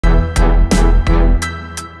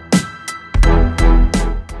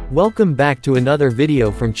Welcome back to another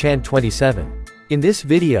video from Chan27. In this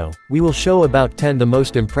video, we will show about 10 the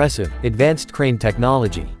most impressive, advanced crane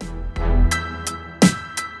technology.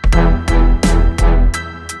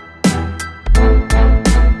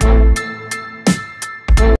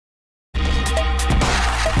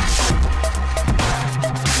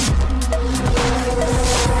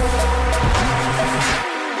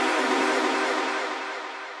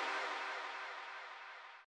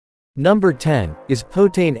 Number 10 is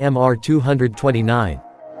Potane MR229.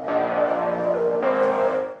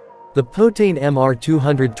 The Potane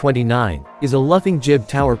MR229 is a luffing jib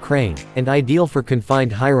tower crane, and ideal for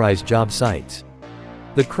confined high-rise job sites.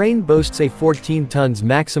 The crane boasts a 14 tons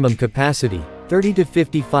maximum capacity, 30 to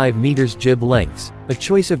 55 meters jib lengths, a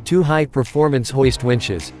choice of two high-performance hoist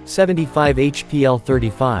winches, 75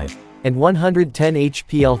 HPL35, and 110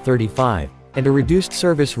 HPL35. And a reduced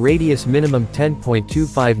service radius minimum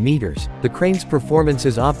 10.25 meters, the crane's performance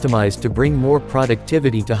is optimized to bring more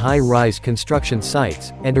productivity to high-rise construction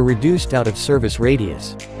sites, and a reduced out-of-service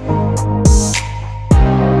radius.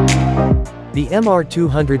 The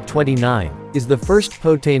MR229 is the first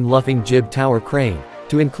Potane luffing jib tower crane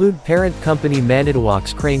to include parent company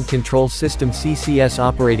Manitowoc's Crane Control System CCS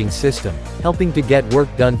operating system, helping to get work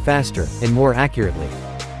done faster and more accurately.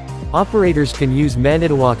 Operators can use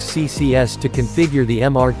Manitowoc's CCS to configure the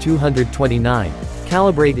MR229,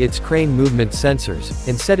 calibrate its crane movement sensors,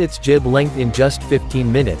 and set its jib length in just 15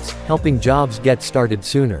 minutes, helping jobs get started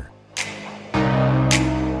sooner.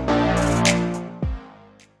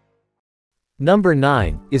 Number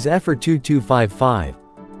 9 is FR2255.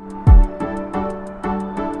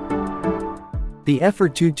 The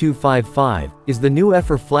FR2255 is the new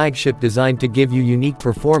FR flagship designed to give you unique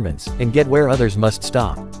performance and get where others must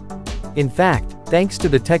stop. In fact, thanks to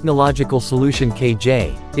the technological solution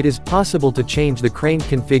KJ, it is possible to change the crane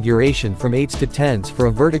configuration from 8s to 10s for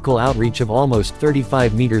a vertical outreach of almost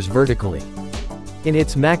 35 meters vertically. In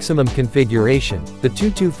its maximum configuration, the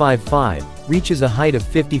 2255 reaches a height of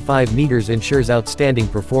 55 meters, ensures outstanding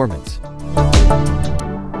performance.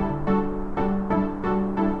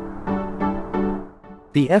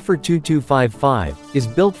 The FR2255 is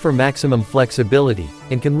built for maximum flexibility,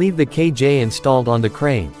 and can leave the KJ installed on the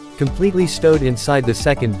crane, completely stowed inside the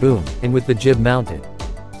second boom, and with the jib mounted.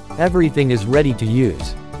 Everything is ready to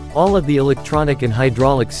use. All of the electronic and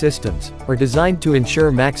hydraulic systems are designed to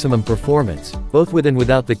ensure maximum performance, both with and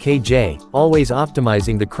without the KJ, always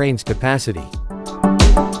optimizing the crane's capacity.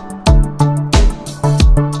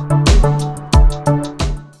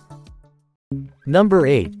 Number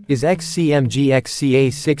 8 is XCMG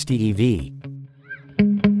XCA60EV.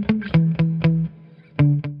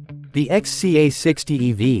 The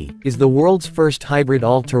XCA60EV is the world's first hybrid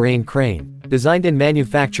all-terrain crane, designed and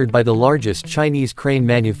manufactured by the largest Chinese crane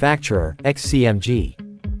manufacturer, XCMG.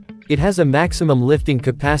 It has a maximum lifting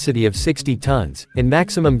capacity of 60 tons, and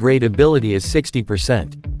maximum gradability is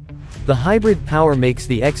 60%. The hybrid power makes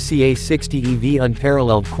the XCA60EV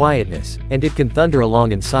unparalleled quietness, and it can thunder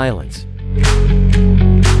along in silence.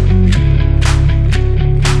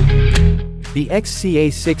 The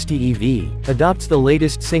XCA60EV adopts the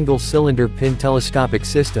latest single-cylinder pin telescopic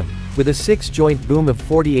system, with a 6-joint boom of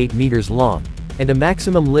 48 meters long, and a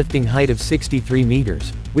maximum lifting height of 63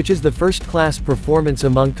 meters, which is the first-class performance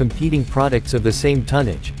among competing products of the same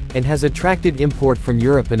tonnage, and has attracted import from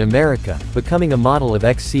Europe and America, becoming a model of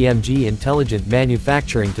XCMG intelligent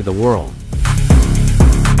manufacturing to the world.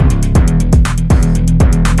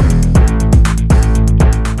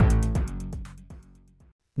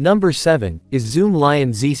 Number 7 is Zoom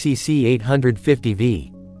Lion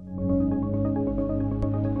ZCC850V.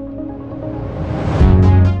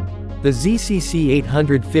 The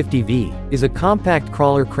ZCC850V is a compact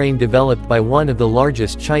crawler crane developed by one of the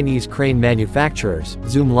largest Chinese crane manufacturers,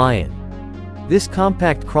 Zoom Lion. This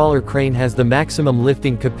compact crawler crane has the maximum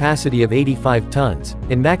lifting capacity of 85 tons,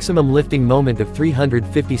 and maximum lifting moment of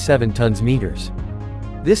 357 tons meters.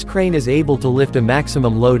 This crane is able to lift a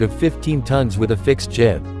maximum load of 15 tons with a fixed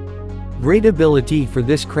jib. Gradability for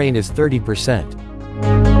this crane is 30%.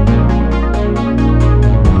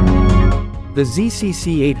 The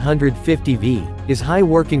ZCC850V is high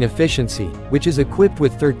working efficiency, which is equipped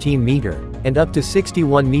with 13 meter, and up to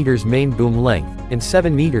 61 meters main boom length, and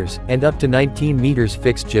 7 meters, and up to 19 meters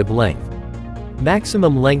fixed jib length.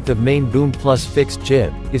 Maximum length of main boom plus fixed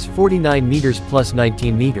jib is 49 meters plus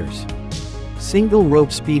 19 meters. Single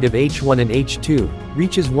rope speed of H1 and H2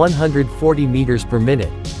 reaches 140 meters per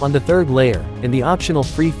minute on the third layer, and the optional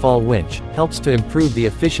free fall winch helps to improve the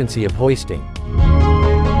efficiency of hoisting.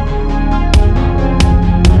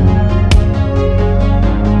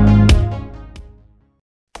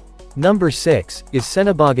 Number 6 is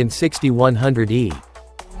Senebogan 6100E.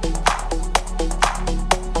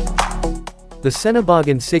 The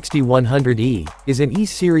Senebogan 6100E is an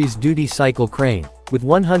E-series duty cycle crane, with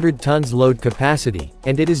 100 tons load capacity,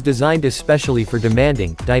 and it is designed especially for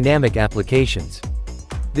demanding, dynamic applications.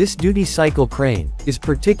 This duty cycle crane is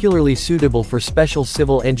particularly suitable for special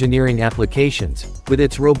civil engineering applications, with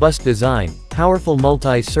its robust design, powerful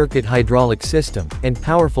multi-circuit hydraulic system, and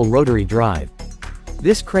powerful rotary drive.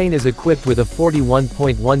 This crane is equipped with a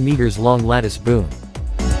 41.1 meters long lattice boom.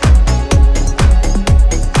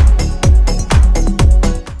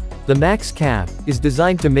 The max cab is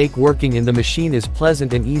designed to make working in the machine as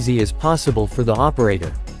pleasant and easy as possible for the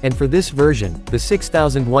operator, and for this version, the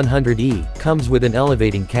 6100E comes with an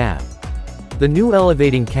elevating cab. The new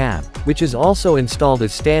elevating cab, which is also installed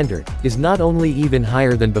as standard, is not only even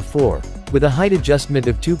higher than before, with a height adjustment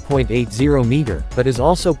of 2.80 meter, but is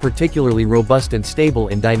also particularly robust and stable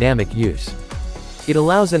in dynamic use. It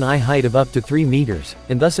allows an eye height of up to 3 meters,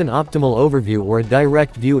 and thus an optimal overview or a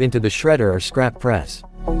direct view into the shredder or scrap press.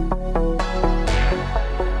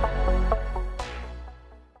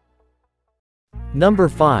 Number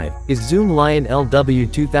 5 is Zoom Lion LW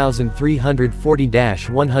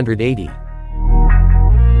 2340-180.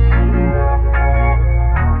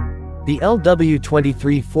 The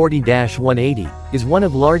LW2340-180 is one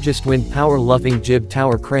of largest wind power luffing jib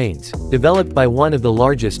tower cranes, developed by one of the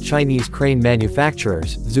largest Chinese crane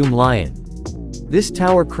manufacturers, Zoom Lion. This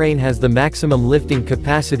tower crane has the maximum lifting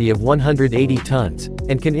capacity of 180 tons,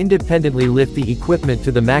 and can independently lift the equipment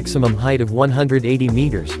to the maximum height of 180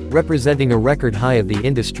 meters, representing a record high of the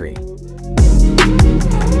industry.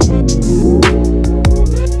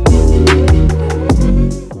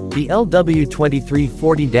 The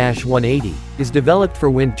LW2340-180 is developed for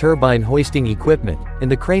wind turbine hoisting equipment,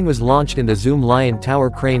 and the crane was launched in the Zoom Lion Tower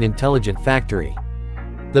Crane Intelligent Factory.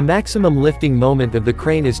 The maximum lifting moment of the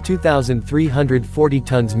crane is 2,340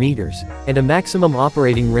 tons meters, and a maximum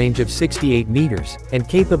operating range of 68 meters, and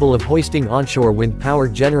capable of hoisting onshore wind power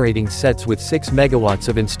generating sets with 6 megawatts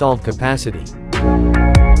of installed capacity.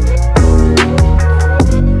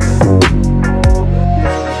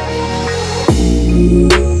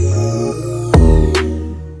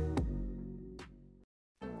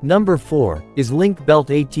 Number 4 is Link Belt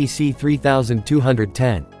ATC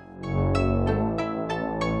 3210.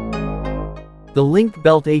 The Link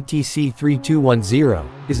Belt ATC 3210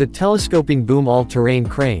 is a telescoping boom all-terrain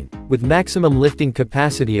crane, with maximum lifting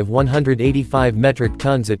capacity of 185 metric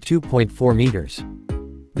tons at 2.4 meters.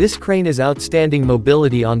 This crane is outstanding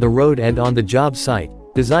mobility on the road and on the job site,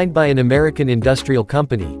 designed by an American industrial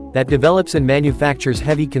company that develops and manufactures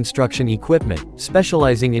heavy construction equipment,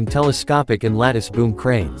 specializing in telescopic and lattice boom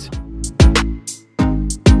cranes.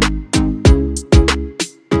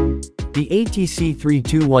 The ATC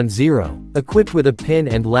 3210, equipped with a pin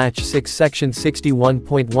and latch 6-section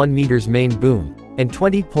 61.1 meters main boom, and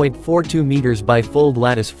 20.42 meters bifold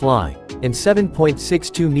lattice fly, and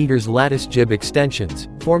 7.62 meters lattice jib extensions,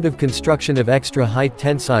 formed of construction of extra-high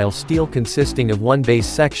tensile steel consisting of one base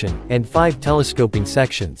section, and 5 telescoping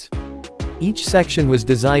sections. Each section was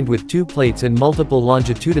designed with 2 plates and multiple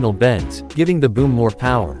longitudinal bends, giving the boom more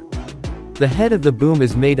power. The head of the boom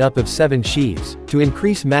is made up of 7 sheaves, to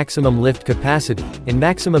increase maximum lift capacity, and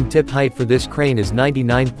maximum tip height for this crane is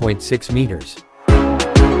 99.6 meters.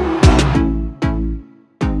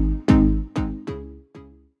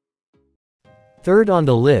 Third on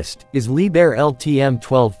the list is Liebherr LTM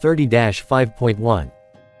 1230-5.1.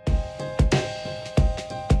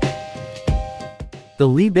 The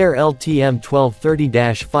Liebherr LTM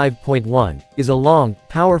 1230-5.1 is a long,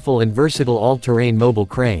 powerful and versatile all-terrain mobile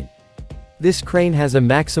crane. This crane has a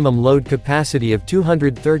maximum load capacity of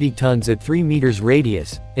 230 tons at 3 meters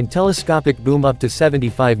radius, and telescopic boom up to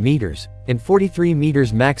 75 meters, and 43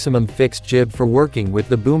 meters maximum fixed jib for working with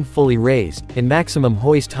the boom fully raised, and maximum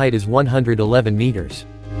hoist height is 111 meters.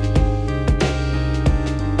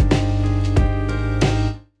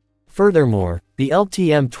 Furthermore, the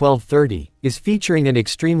LTM 1230 is featuring an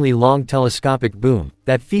extremely long telescopic boom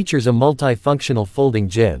that features a multifunctional folding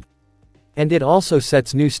jib. And it also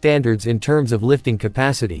sets new standards in terms of lifting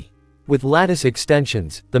capacity. With lattice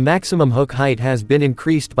extensions, the maximum hook height has been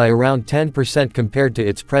increased by around 10% compared to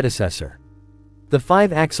its predecessor. The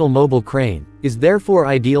 5-axle mobile crane is therefore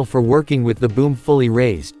ideal for working with the boom fully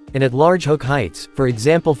raised, and at large hook heights, for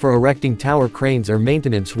example for erecting tower cranes or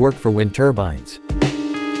maintenance work for wind turbines.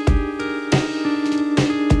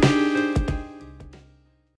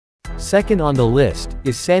 Second on the list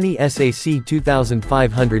is Sany SAC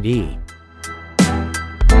 2500E.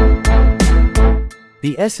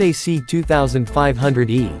 The SAC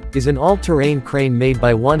 2500E is an all-terrain crane made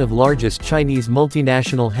by one of largest Chinese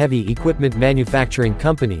multinational heavy equipment manufacturing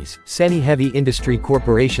companies, Sany Heavy Industry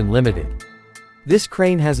Corporation Limited. This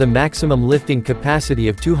crane has a maximum lifting capacity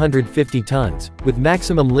of 250 tons, with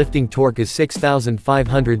maximum lifting torque is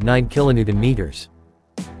 6,509 kN.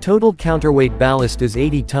 Total counterweight ballast is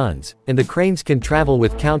 80 tons, and the cranes can travel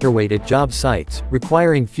with counterweight at job sites,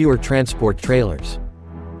 requiring fewer transport trailers.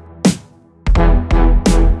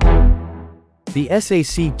 The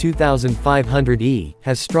SAC 2500E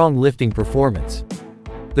has strong lifting performance.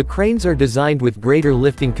 The cranes are designed with greater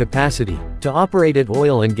lifting capacity to operate at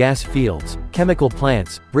oil and gas fields, chemical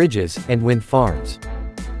plants, bridges, and wind farms.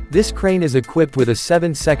 This crane is equipped with a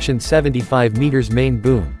 7-section 75 meters main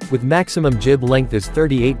boom, with maximum jib length is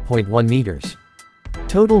 38.1 meters.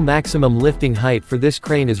 Total maximum lifting height for this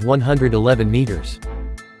crane is 111 meters.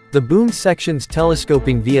 The boom sections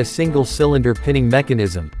telescoping via single-cylinder pinning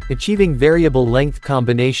mechanism, achieving variable length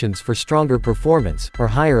combinations for stronger performance or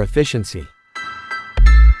higher efficiency.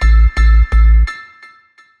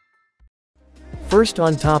 First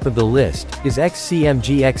on top of the list is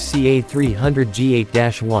XCMG XCA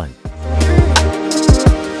 300G8-1.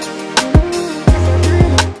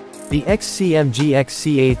 The XCMG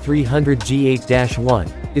XCA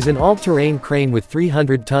 300G8-1 is an all-terrain crane with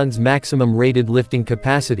 300 tons maximum rated lifting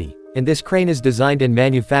capacity, and this crane is designed and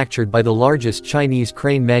manufactured by the largest Chinese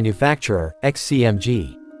crane manufacturer,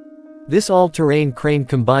 XCMG. This all-terrain crane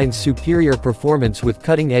combines superior performance with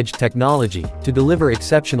cutting-edge technology to deliver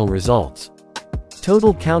exceptional results.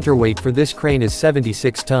 Total counterweight for this crane is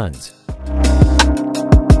 76 tons.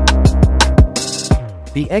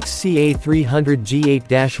 The XCA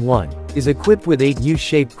 300G8-1 is equipped with 8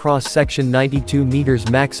 U-shaped cross-section 92 meters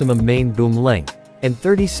maximum main boom length, and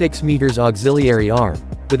 36 meters auxiliary arm,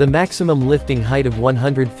 with a maximum lifting height of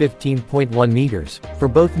 115.1 meters, for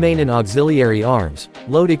both main and auxiliary arms,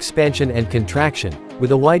 load expansion and contraction.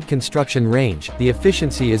 With a wide construction range, the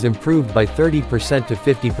efficiency is improved by 30% to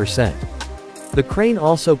 50%. The crane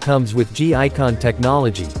also comes with G-Icon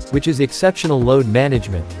technology, which is exceptional load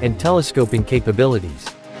management and telescoping capabilities.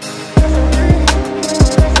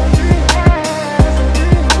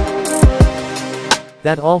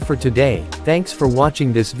 That's all for today. Thanks for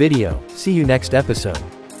watching this video. See you next episode.